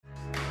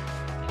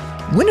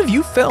When have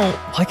you felt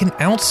like an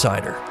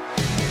outsider?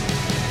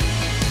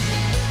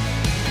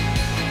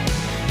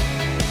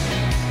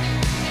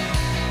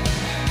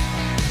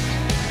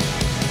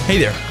 Hey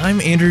there,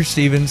 I'm Andrew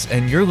Stevens,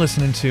 and you're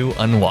listening to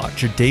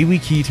Unlocked, your daily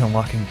key to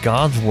unlocking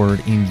God's Word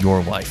in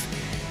your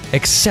life.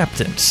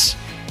 Acceptance.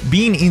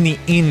 Being in the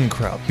in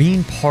crowd,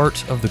 being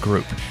part of the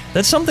group.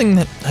 That's something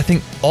that I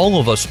think all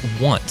of us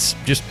want,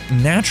 just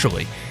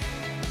naturally.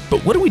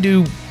 But what do we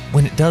do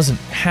when it doesn't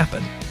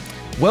happen?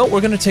 Well,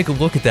 we're going to take a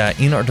look at that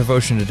in our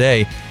devotion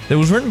today that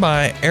was written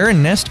by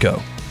Aaron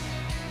Nestko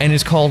and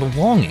is called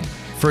Longing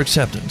for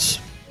Acceptance.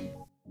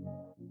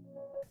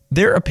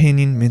 Their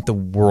opinion meant the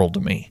world to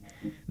me.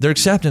 Their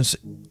acceptance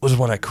was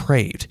what I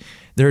craved.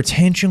 Their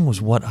attention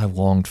was what I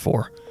longed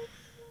for.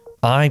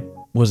 I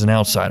was an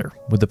outsider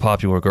with the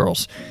popular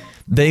girls.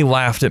 They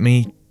laughed at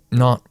me,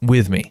 not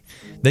with me.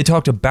 They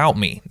talked about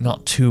me,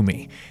 not to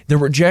me. Their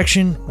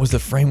rejection was the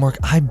framework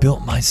I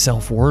built my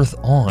self-worth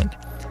on.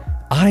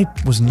 I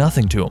was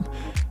nothing to them,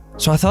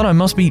 so I thought I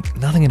must be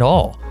nothing at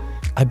all.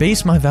 I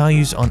based my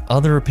values on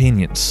other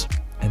opinions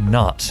and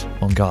not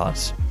on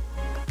God's.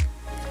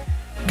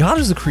 God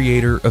is the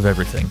creator of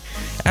everything.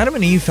 Adam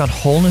and Eve found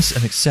wholeness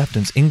and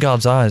acceptance in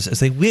God's eyes as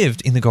they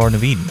lived in the Garden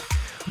of Eden.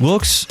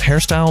 Looks,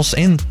 hairstyles,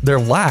 and their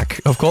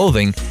lack of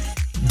clothing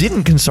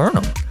didn't concern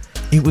them.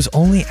 It was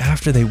only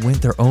after they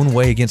went their own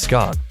way against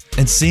God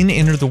and sin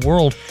entered the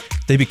world,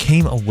 they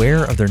became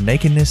aware of their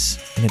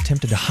nakedness and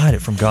attempted to hide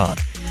it from God.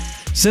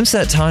 Since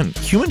that time,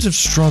 humans have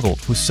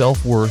struggled with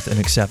self-worth and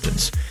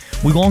acceptance.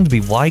 We long to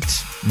be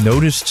liked,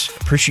 noticed,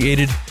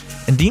 appreciated,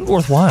 and deemed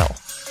worthwhile,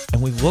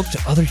 and we look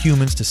to other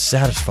humans to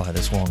satisfy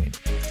this longing.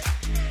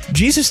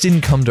 Jesus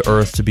didn't come to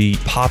earth to be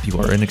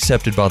popular and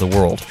accepted by the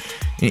world.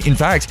 In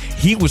fact,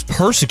 he was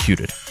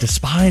persecuted,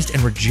 despised,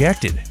 and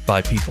rejected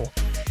by people.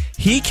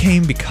 He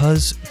came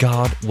because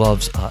God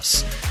loves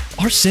us.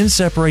 Our sin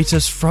separates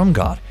us from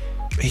God,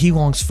 but he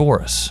longs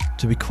for us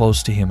to be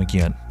close to him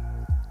again.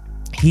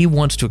 He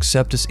wants to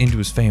accept us into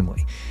his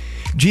family.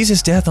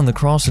 Jesus' death on the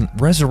cross and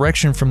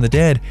resurrection from the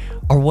dead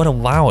are what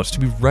allow us to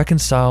be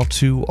reconciled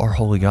to our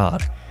holy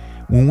God.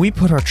 When we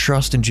put our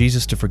trust in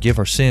Jesus to forgive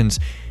our sins,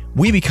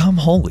 we become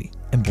holy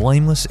and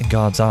blameless in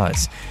God's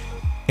eyes,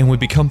 and we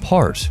become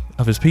part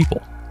of his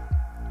people.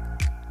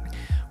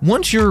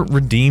 Once you're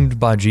redeemed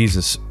by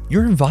Jesus,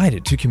 you're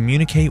invited to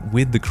communicate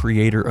with the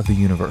creator of the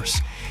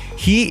universe.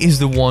 He is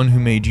the one who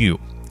made you,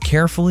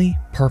 carefully,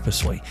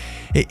 purposely.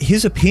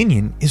 His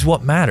opinion is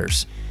what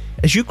matters.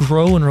 As you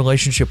grow in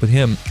relationship with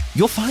him,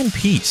 you'll find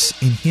peace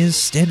in his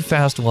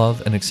steadfast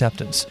love and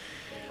acceptance.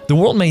 The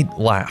world may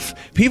laugh,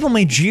 people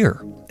may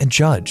jeer and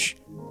judge,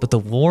 but the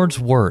Lord's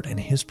word and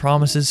his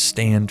promises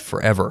stand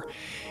forever.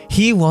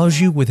 He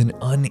loves you with an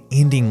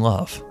unending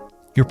love.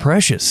 You're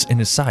precious in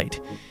his sight,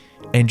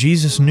 and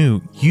Jesus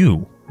knew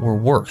you were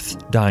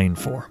worth dying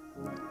for.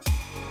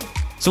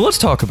 So let's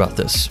talk about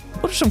this.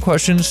 What are some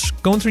questions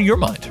going through your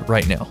mind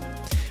right now?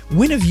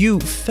 When have you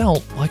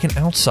felt like an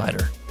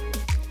outsider?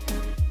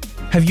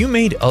 Have you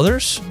made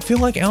others feel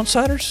like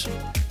outsiders?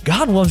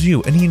 God loves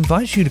you, and he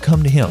invites you to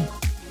come to him.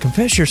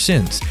 Confess your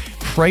sins,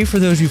 pray for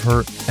those you've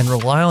hurt, and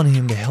rely on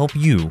him to help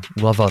you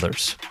love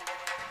others.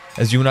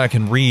 As you and I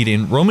can read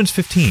in Romans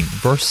 15,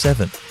 verse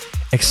 7,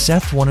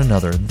 accept one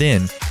another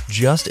then,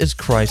 just as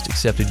Christ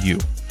accepted you,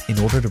 in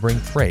order to bring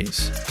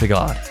praise to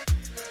God.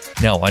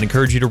 Now, I'd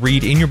encourage you to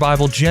read in your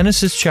Bible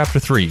Genesis chapter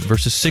 3,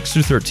 verses 6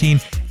 through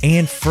 13,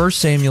 and 1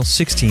 Samuel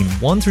 16,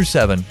 1 through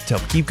 7 to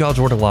help keep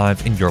God's Word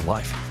alive in your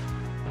life.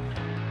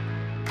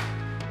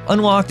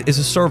 Unlocked is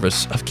a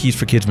service of Keys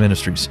for Kids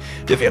Ministries.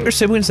 Do you have younger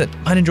siblings that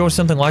might enjoy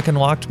something like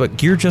Unlocked, but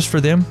geared just for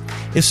them?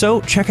 If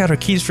so, check out our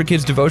Keys for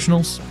Kids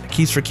devotionals at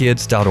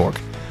keysforkids.org.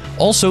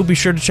 Also, be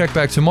sure to check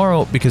back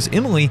tomorrow because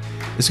Emily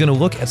is going to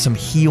look at some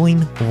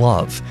healing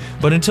love.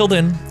 But until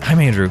then, I'm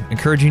Andrew,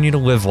 encouraging you to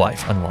live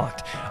life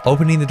unlocked,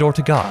 opening the door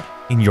to God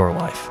in your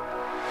life.